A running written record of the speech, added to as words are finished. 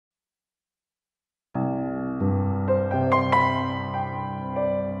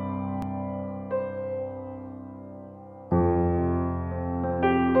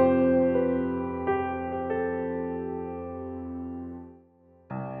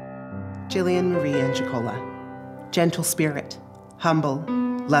Jillian Marie Angelicola. Gentle spirit, humble,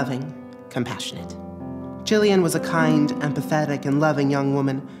 loving, compassionate. Jillian was a kind, empathetic, and loving young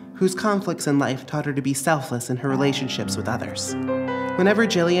woman whose conflicts in life taught her to be selfless in her relationships with others. Whenever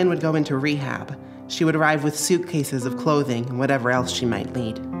Jillian would go into rehab, she would arrive with suitcases of clothing and whatever else she might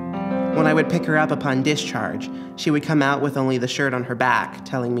need. When I would pick her up upon discharge, she would come out with only the shirt on her back,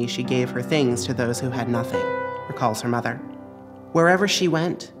 telling me she gave her things to those who had nothing, recalls her mother. Wherever she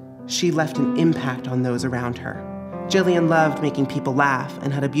went, she left an impact on those around her. Jillian loved making people laugh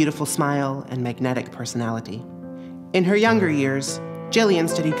and had a beautiful smile and magnetic personality. In her younger years, Jillian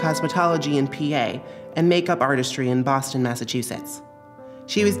studied cosmetology in PA and makeup artistry in Boston, Massachusetts.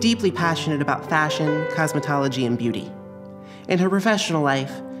 She was deeply passionate about fashion, cosmetology, and beauty. In her professional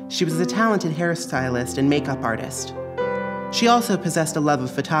life, she was a talented hairstylist and makeup artist. She also possessed a love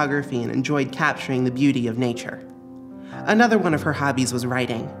of photography and enjoyed capturing the beauty of nature. Another one of her hobbies was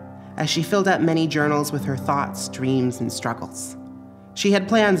writing, as she filled out many journals with her thoughts, dreams, and struggles. She had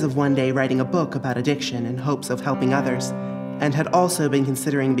plans of one day writing a book about addiction in hopes of helping others, and had also been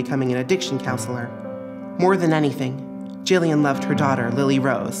considering becoming an addiction counselor. More than anything, Jillian loved her daughter, Lily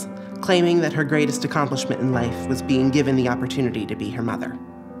Rose, claiming that her greatest accomplishment in life was being given the opportunity to be her mother.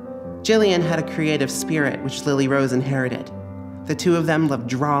 Jillian had a creative spirit which Lily Rose inherited. The two of them loved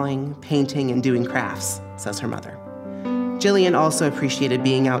drawing, painting, and doing crafts, says her mother. Jillian also appreciated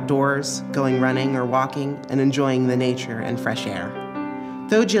being outdoors, going running or walking, and enjoying the nature and fresh air.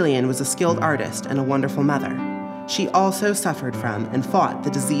 Though Jillian was a skilled artist and a wonderful mother, she also suffered from and fought the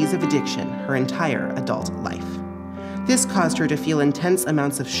disease of addiction her entire adult life. This caused her to feel intense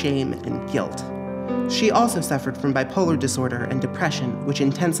amounts of shame and guilt. She also suffered from bipolar disorder and depression, which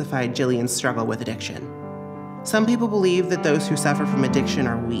intensified Jillian's struggle with addiction. Some people believe that those who suffer from addiction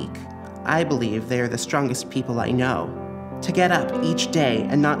are weak. I believe they are the strongest people I know. To get up each day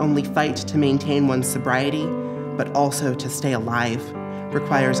and not only fight to maintain one's sobriety, but also to stay alive,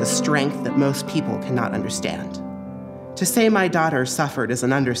 requires a strength that most people cannot understand. To say my daughter suffered is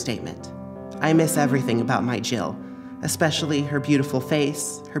an understatement. I miss everything about my Jill, especially her beautiful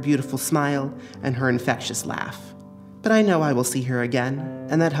face, her beautiful smile, and her infectious laugh. But I know I will see her again,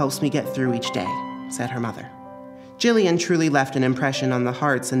 and that helps me get through each day, said her mother. Jillian truly left an impression on the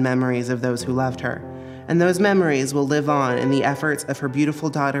hearts and memories of those who loved her, and those memories will live on in the efforts of her beautiful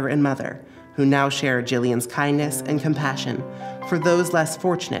daughter and mother, who now share Jillian's kindness and compassion for those less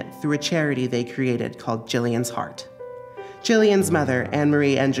fortunate through a charity they created called Jillian's Heart. Jillian's mother,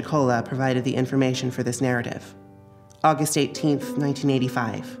 Anne-Marie Angelicola, provided the information for this narrative. August 18th,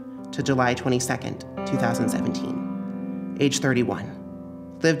 1985 to July 22nd, 2017. Age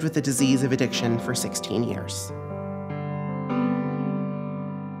 31. Lived with the disease of addiction for 16 years.